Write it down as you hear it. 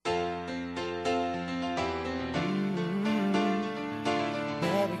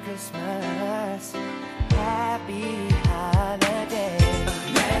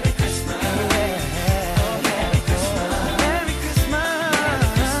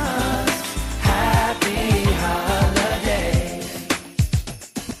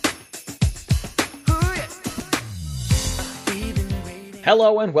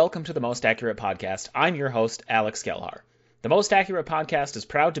Hello and welcome to the Most Accurate Podcast. I'm your host, Alex Gelhar. The Most Accurate Podcast is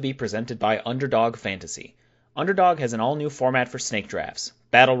proud to be presented by Underdog Fantasy. Underdog has an all-new format for snake drafts,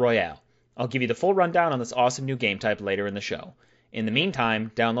 Battle Royale. I'll give you the full rundown on this awesome new game type later in the show. In the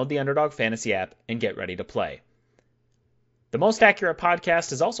meantime, download the Underdog Fantasy app and get ready to play. The Most Accurate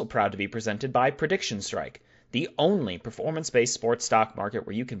Podcast is also proud to be presented by Prediction Strike, the only performance-based sports stock market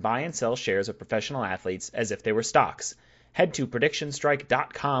where you can buy and sell shares of professional athletes as if they were stocks. Head to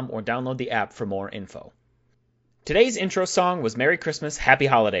PredictionStrike.com or download the app for more info. Today's intro song was Merry Christmas, Happy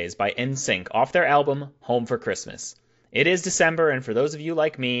Holidays by NSYNC off their album Home for Christmas. It is December, and for those of you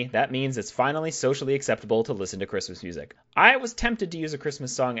like me, that means it's finally socially acceptable to listen to Christmas music. I was tempted to use a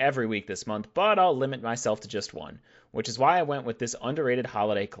Christmas song every week this month, but I'll limit myself to just one, which is why I went with this underrated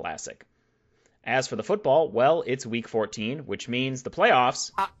holiday classic. As for the football, well, it's week 14, which means the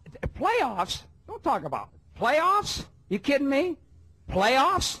playoffs... Playoffs? Don't talk about playoffs? You kidding me?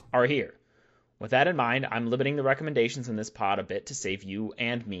 Playoffs? Are here. With that in mind, I'm limiting the recommendations in this pod a bit to save you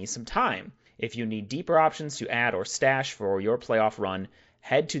and me some time. If you need deeper options to add or stash for your playoff run,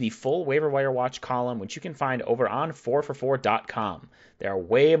 head to the full Waiver Wire Watch column, which you can find over on 4for4.com. There are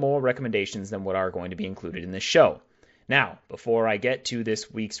way more recommendations than what are going to be included in this show. Now, before I get to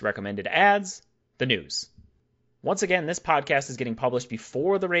this week's recommended ads, the news. Once again, this podcast is getting published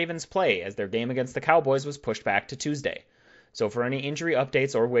before the Ravens play, as their game against the Cowboys was pushed back to Tuesday. So for any injury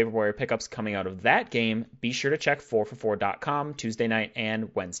updates or waiver wire pickups coming out of that game, be sure to check 4for4.com Tuesday night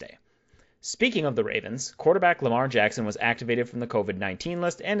and Wednesday. Speaking of the Ravens, quarterback Lamar Jackson was activated from the COVID-19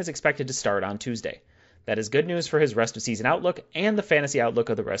 list and is expected to start on Tuesday. That is good news for his rest of season outlook and the fantasy outlook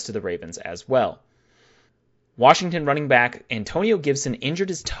of the rest of the Ravens as well. Washington running back Antonio Gibson injured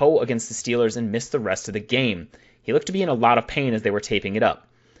his toe against the Steelers and missed the rest of the game. He looked to be in a lot of pain as they were taping it up.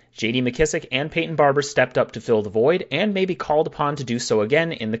 J.D. McKissick and Peyton Barber stepped up to fill the void and may be called upon to do so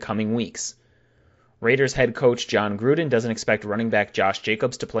again in the coming weeks. Raiders head coach John Gruden doesn't expect running back Josh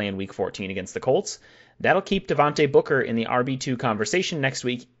Jacobs to play in Week 14 against the Colts. That'll keep Devontae Booker in the RB2 conversation next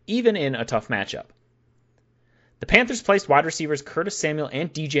week, even in a tough matchup. The Panthers placed wide receivers Curtis Samuel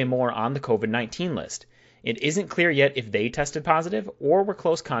and DJ Moore on the COVID-19 list. It isn't clear yet if they tested positive or were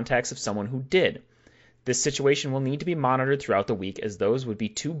close contacts of someone who did. This situation will need to be monitored throughout the week, as those would be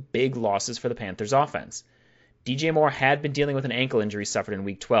two big losses for the Panthers offense. DJ Moore had been dealing with an ankle injury suffered in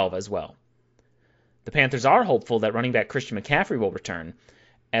Week 12 as well. The Panthers are hopeful that running back Christian McCaffrey will return,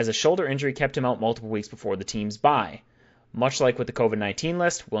 as a shoulder injury kept him out multiple weeks before the team's bye. Much like with the COVID-19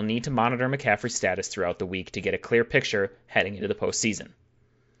 list, we'll need to monitor McCaffrey's status throughout the week to get a clear picture heading into the postseason.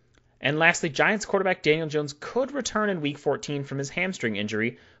 And lastly, Giants quarterback Daniel Jones could return in Week 14 from his hamstring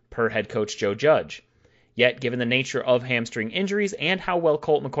injury, per head coach Joe Judge. Yet, given the nature of hamstring injuries and how well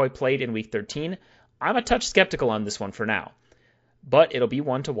Colt McCoy played in Week 13, I'm a touch skeptical on this one for now. But it'll be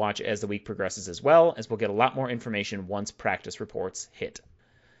one to watch as the week progresses as well, as we'll get a lot more information once practice reports hit.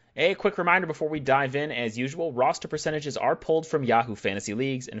 A quick reminder before we dive in, as usual, roster percentages are pulled from Yahoo Fantasy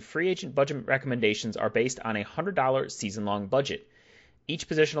Leagues, and free agent budget recommendations are based on a $100 season-long budget. Each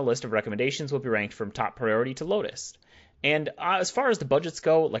positional list of recommendations will be ranked from top priority to lowest. And as far as the budgets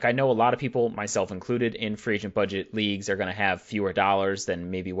go, I know a lot of people, myself included, in free agent budget leagues are going to have fewer dollars than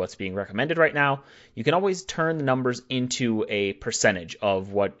maybe what's being recommended right now. You can always turn the numbers into a percentage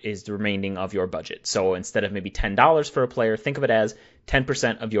of what is the remaining of your budget. So instead of maybe $10 for a player, think of it as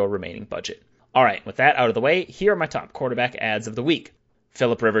 10% of your remaining budget. All right, with that out of the way, here are my top quarterback ads of the week.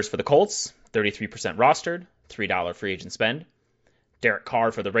 Phillip Rivers for the Colts, 33% rostered, $3 free agent spend. Derek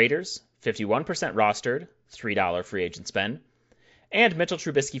Carr for the Raiders, 51% rostered, $3 free agent spend. And Mitchell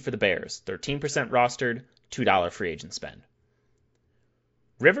Trubisky for the Bears, 13% rostered, $2 free agent spend.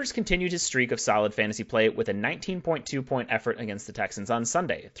 Rivers continued his streak of solid fantasy play with a 19.2-point effort against the Texans on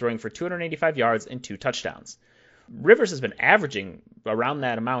Sunday, throwing for 285 yards and 2 touchdowns. Rivers has been averaging around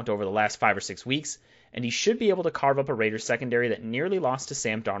that amount over the last 5 or 6 weeks, and he should be able to carve up a Raiders secondary that nearly lost to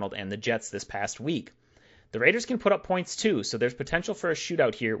Sam Darnold and the Jets this past week. The Raiders can put up points too, so there's potential for a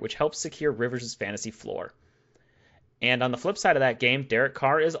shootout here, which helps secure Rivers' fantasy floor. And on the flip side of that game, Derek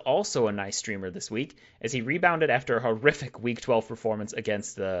Carr is also a nice streamer this week, as he rebounded after a horrific Week 12 performance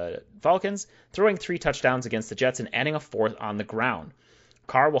against the Falcons, throwing 3 touchdowns against the Jets and adding a 4th on the ground.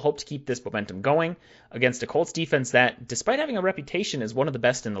 Carr will hope to keep this momentum going against a Colts defense that, despite having a reputation as one of the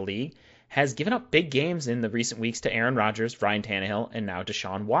best in the league, has given up big games in the recent weeks to Aaron Rodgers, Ryan Tannehill, and now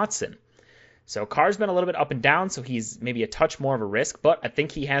Deshaun Watson. So Carr's been a little bit up and down, so he's maybe a touch more of a risk, but I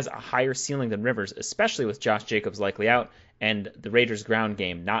think he has a higher ceiling than Rivers, especially with Josh Jacobs likely out and the Raiders' ground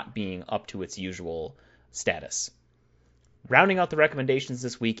game not being up to its usual status. Rounding out the recommendations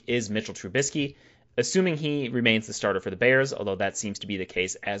this week is Mitchell Trubisky. assuming he remains the starter for the Bears, although that seems to be the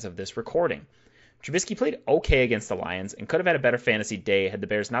case as of this recording. Trubisky played okay against the Lions and could have had a better fantasy day had the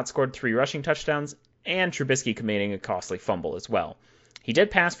Bears not scored 3 rushing touchdowns and Trubisky committing a costly fumble as well. He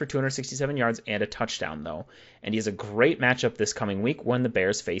did pass for 267 yards and a touchdown, though, and he has a great matchup this coming week when the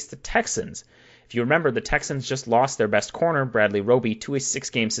Bears face the Texans. If you remember, the Texans just lost their best corner, Bradley Roby, to a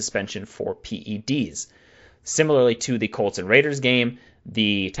 6-game suspension for PEDs. Similarly to the Colts and Raiders game,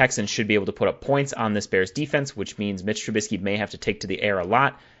 the Texans should be able to put up points on this Bears defense, which means Mitch Trubisky may have to take to the air a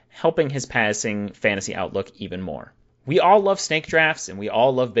lot, helping his passing fantasy outlook even more. We all love snake drafts and we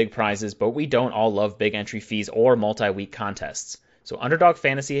all love big prizes, but we don't all love big entry fees or multi-week contests. So Underdog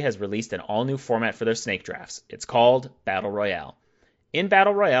Fantasy has released an all-new format for their snake drafts. It's called Battle Royale. In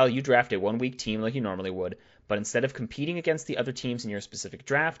Battle Royale, you draft a one-week team like you normally would, but instead of competing against the other teams in your specific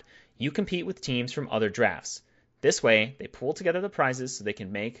draft, you compete with teams from other drafts. This way, they pool together the prizes so they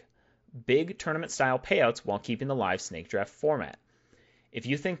can make big tournament-style payouts while keeping the live snake draft format. If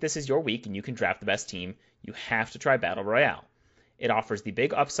you think this is your week and you can draft the best team, you have to try Battle Royale. It offers the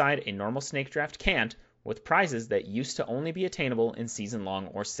big upside a normal snake draft can't, with prizes that used to only be attainable in season-long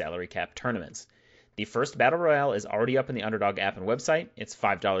or salary cap tournaments. The first Battle Royale is already up in the Underdog app and website. It's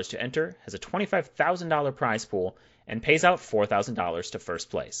 $5 to enter, has a $25,000 prize pool, and pays out $4,000 to first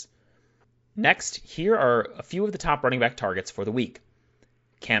place. Next, here are a few of the top running back targets for the week.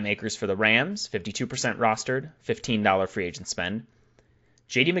 Cam Akers for the Rams, 52% rostered, $15 free agent spend.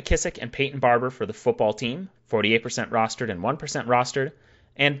 J.D. McKissic and Peyton Barber for the football team, 48% rostered and 1% rostered,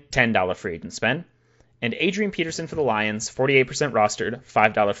 and $10 free agent spend. And Adrian Peterson for the Lions, 48% rostered,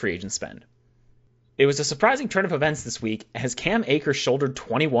 $5 free agent spend. It was a surprising turn of events this week as Cam Akers shouldered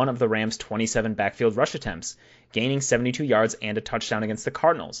 21 of the Rams' 27 backfield rush attempts, gaining 72 yards and a touchdown against the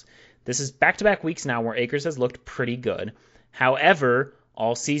Cardinals. This is back-to-back weeks now where Akers has looked pretty good. However,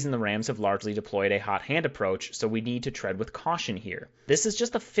 all season the Rams have largely deployed a hot hand approach, so we need to tread with caution here. This is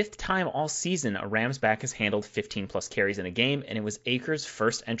just the 5th time all season a Rams back has handled 15-plus carries in a game, and it was Akers'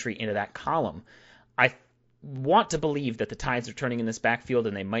 first entry into that column. I want to believe that the tides are turning in this backfield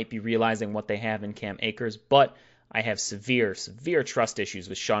and they might be realizing what they have in Cam Akers, but I have severe trust issues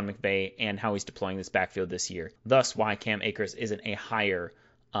with Sean McVay and how he's deploying this backfield this year. Thus, why Cam Akers isn't a higher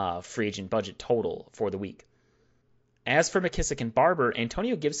free agent budget total for the week. As for McKissic and Barber,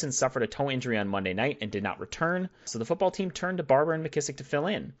 Antonio Gibson suffered a toe injury on Monday night and did not return, so the football team turned to Barber and McKissic to fill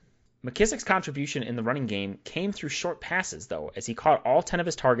in. McKissic's contribution in the running game came through short passes, though, as he caught all 10 of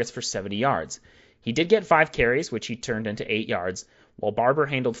his targets for 70 yards. He did get 5 carries, which he turned into 8 yards, while Barber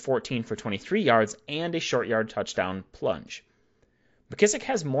handled 14 for 23 yards and a short yard touchdown plunge. McKissic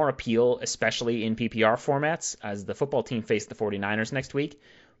has more appeal, especially in PPR formats, as the football team faced the 49ers next week,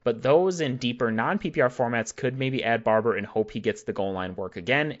 but those in deeper non-PPR formats could maybe add Barber and hope he gets the goal line work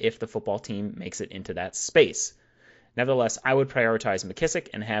again if the football team makes it into that space. Nevertheless, I would prioritize McKissic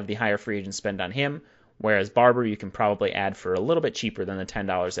and have the higher free agent spend on him, whereas Barber you can probably add for a little bit cheaper than the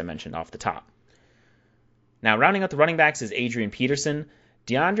 $10 I mentioned off the top. Now, rounding out the running backs is Adrian Peterson.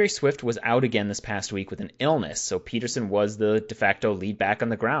 DeAndre Swift was out again this past week with an illness, so Peterson was the de facto lead back on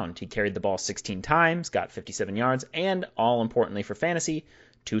the ground. He carried the ball 16 times, got 57 yards, and, all importantly for fantasy,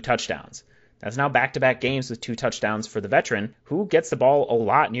 2 touchdowns. That's now back-to-back games with 2 touchdowns for the veteran, who gets the ball a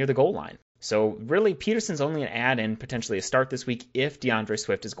lot near the goal line. So really, Peterson's only an add and potentially a start this week if DeAndre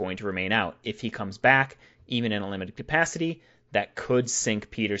Swift is going to remain out. If he comes back, even in a limited capacity, that could sink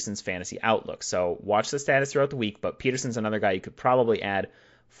Peterson's fantasy outlook. So watch the status throughout the week, but Peterson's another guy you could probably add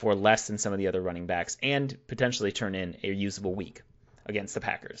for less than some of the other running backs and potentially turn in a usable week against the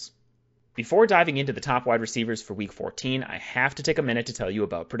Packers. Before diving into the top wide receivers for Week 14, I have to take a minute to tell you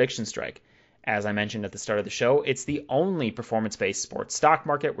about Prediction Strike. As I mentioned at the start of the show, it's the only performance-based sports stock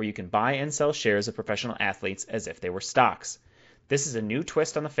market where you can buy and sell shares of professional athletes as if they were stocks. This is a new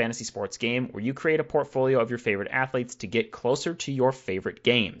twist on the fantasy sports game where you create a portfolio of your favorite athletes to get closer to your favorite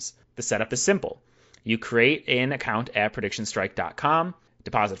games. The setup is simple. You create an account at PredictionStrike.com,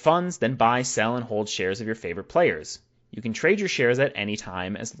 deposit funds, then buy, sell, and hold shares of your favorite players. You can trade your shares at any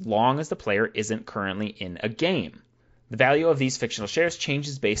time as long as the player isn't currently in a game. The value of these fictional shares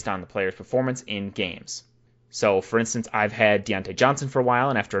changes based on the player's performance in games. So, for instance, I've had Deontay Johnson for a while,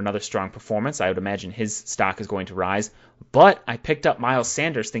 and after another strong performance, I would imagine his stock is going to rise. But I picked up Miles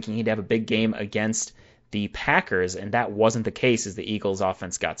Sanders thinking he'd have a big game against the Packers, and that wasn't the case as the Eagles'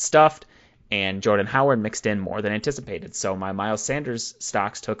 offense got stuffed, and Jordan Howard mixed in more than anticipated. So my Miles Sanders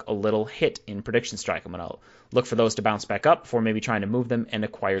stocks took a little hit in Prediction Strike. I'm going to look for those to bounce back up before maybe trying to move them and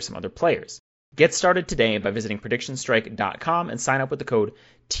acquire some other players. Get started today by visiting PredictionStrike.com and sign up with the code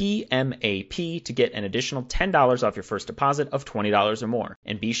TMAP to get an additional $10 off your first deposit of $20 or more.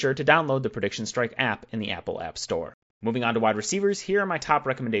 And be sure to download the Prediction Strike app in the Apple App Store. Moving on to wide receivers, here are my top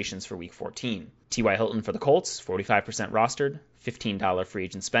recommendations for Week 14. T.Y. Hilton for the Colts, 45% rostered, $15 free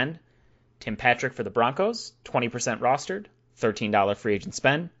agent spend. Tim Patrick for the Broncos, 20% rostered, $13 free agent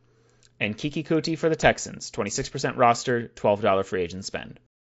spend. And Kiki Kuti for the Texans, 26% rostered, $12 free agent spend.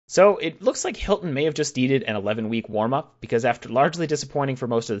 So it looks like Hilton may have just needed an 11-week warm-up because after largely disappointing for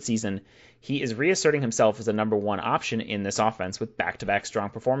most of the season, he is reasserting himself as the number one option in this offense with back-to-back strong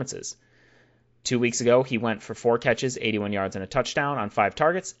performances. 2 weeks ago, he went for 4 catches, 81 yards, and a touchdown on 5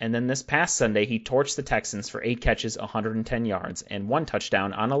 targets, and then this past Sunday, he torched the Texans for 8 catches, 110 yards, and 1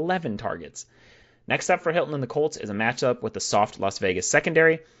 touchdown on 11 targets. Next up for Hilton and the Colts is a matchup with the soft Las Vegas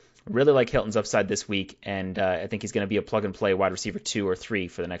secondary. Really like Hilton's upside this week, and I think he's going to be a plug-and-play wide receiver 2 or 3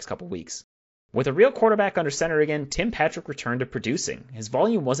 for the next couple weeks. With a real quarterback under center again, Tim Patrick returned to producing. His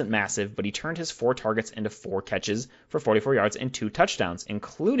volume wasn't massive, but he turned his 4 targets into 4 catches for 44 yards and 2 touchdowns,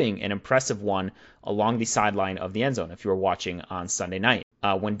 including an impressive one along the sideline of the end zone if you were watching on Sunday night.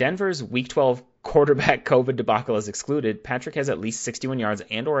 When Denver's Week 12 quarterback COVID debacle is excluded, Patrick has at least 61 yards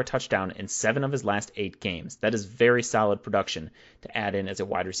and or a touchdown in 7 of his last 8 games. That is very solid production to add in as a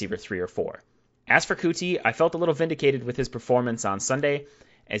wide receiver 3 or 4. As for Kuti, I felt a little vindicated with his performance on Sunday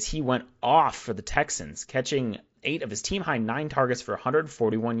as he went off for the Texans, catching 8 of his team-high 9 targets for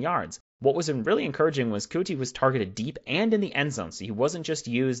 141 yards. What was really encouraging was Kuti was targeted deep and in the end zone, so he wasn't just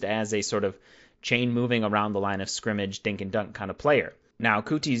used as a sort of chain moving around the line of scrimmage, dink and dunk kind of player. Now,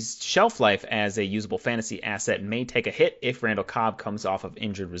 Kuti's shelf life as a usable fantasy asset may take a hit if Randall Cobb comes off of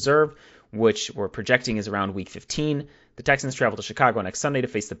injured reserve, which we're projecting is around Week 15. The Texans travel to Chicago next Sunday to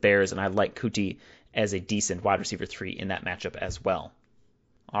face the Bears, and I like Kuti as a decent wide receiver 3 in that matchup as well.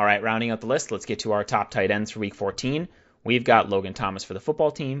 All right, rounding out the list, let's get to our top tight ends for Week 14. We've got Logan Thomas for the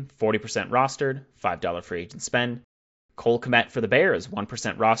football team, 40% rostered, $5 free agent spend. Cole Kmet for the Bears, 1%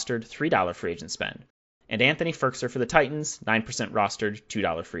 rostered, $3 free agent spend. And Anthony Firkser for the Titans, 9% rostered,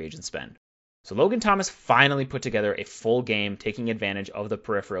 $2 free agent spend. So Logan Thomas finally put together a full game taking advantage of the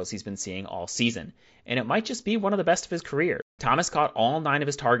peripherals he's been seeing all season. And it might just be one of the best of his career. Thomas caught all 9 of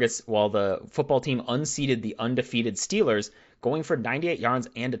his targets while the football team unseated the undefeated Steelers, going for 98 yards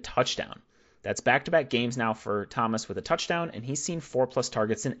and a touchdown. That's back-to-back games now for Thomas with a touchdown, and he's seen 4+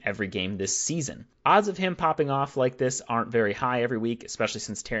 targets in every game this season. Odds of him popping off like this aren't very high every week, especially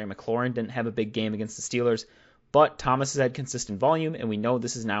since Terry McLaurin didn't have a big game against the Steelers, but Thomas has had consistent volume, and we know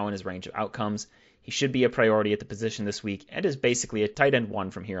this is now in his range of outcomes. He should be a priority at the position this week, and is basically a tight end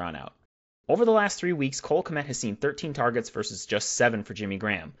 1 from here on out. Over the last 3 weeks, Cole Kmet has seen 13 targets versus just 7 for Jimmy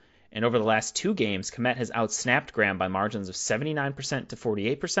Graham. And over the last 2 games, Kmet has outsnapped Graham by margins of 79% to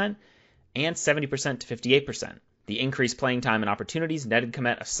 48% and 70% to 58%. The increased playing time and opportunities netted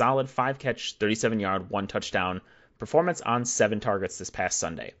Kmet a solid 5-catch, 37-yard, 1-touchdown performance on 7 targets this past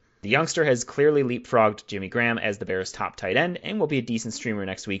Sunday. The youngster has clearly leapfrogged Jimmy Graham as the Bears' top tight end and will be a decent streamer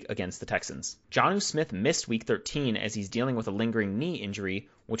next week against the Texans. Jonnu Smith missed Week 13 as he's dealing with a lingering knee injury,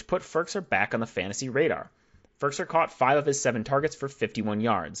 which put Firkser back on the fantasy radar. Firkser caught 5 of his 7 targets for 51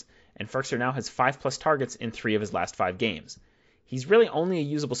 yards, and Firkser now has 5+ targets in 3 of his last 5 games. He's really only a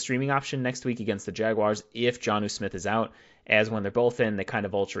usable streaming option next week against the Jaguars if Jonnu Smith is out, as when they're both in, they kind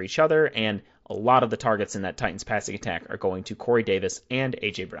of vulture each other, and a lot of the targets in that Titans passing attack are going to Corey Davis and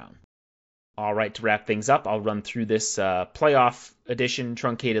A.J. Brown. All right, to wrap things up, I'll run through this playoff edition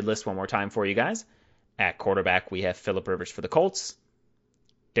truncated list one more time for you guys. At quarterback, we have Phillip Rivers for the Colts,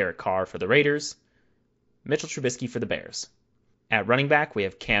 Derek Carr for the Raiders, Mitchell Trubisky for the Bears. At running back, we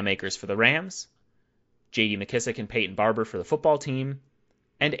have Cam Akers for the Rams, J.D. McKissick and Peyton Barber for the football team,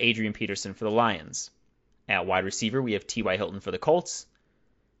 and Adrian Peterson for the Lions. At wide receiver, we have T.Y. Hilton for the Colts,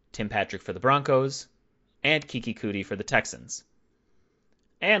 Tim Patrick for the Broncos, and Kiki Kuti for the Texans.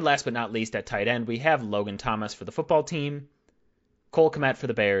 And last but not least, at tight end, we have Logan Thomas for the football team, Cole Kmet for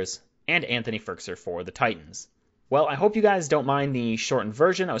the Bears, and Anthony Firkser for the Titans. Well, I hope you guys don't mind the shortened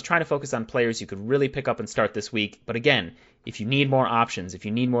version. I was trying to focus on players you could really pick up and start this week. But again, if you need more options, if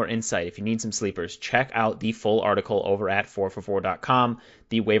you need more insight, if you need some sleepers, check out the full article over at 4for4.com,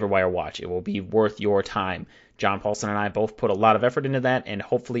 the Waiver Wire Watch. It will be worth your time. John Paulson and I both put a lot of effort into that, and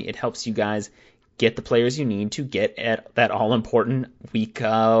hopefully it helps you guys get the players you need to get at that all-important Week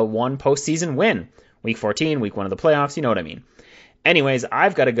 1 postseason win. Week 14, Week 1 of the playoffs, you know what I mean. Anyways,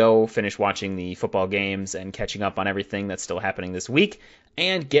 I've got to go finish watching the football games and catching up on everything that's still happening this week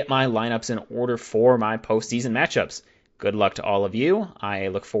and get my lineups in order for my postseason matchups. Good luck to all of you. I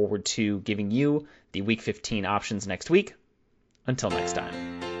look forward to giving you the Week 15 options next week. Until next time.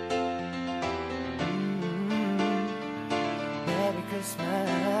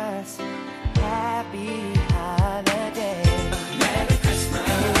 Christmas.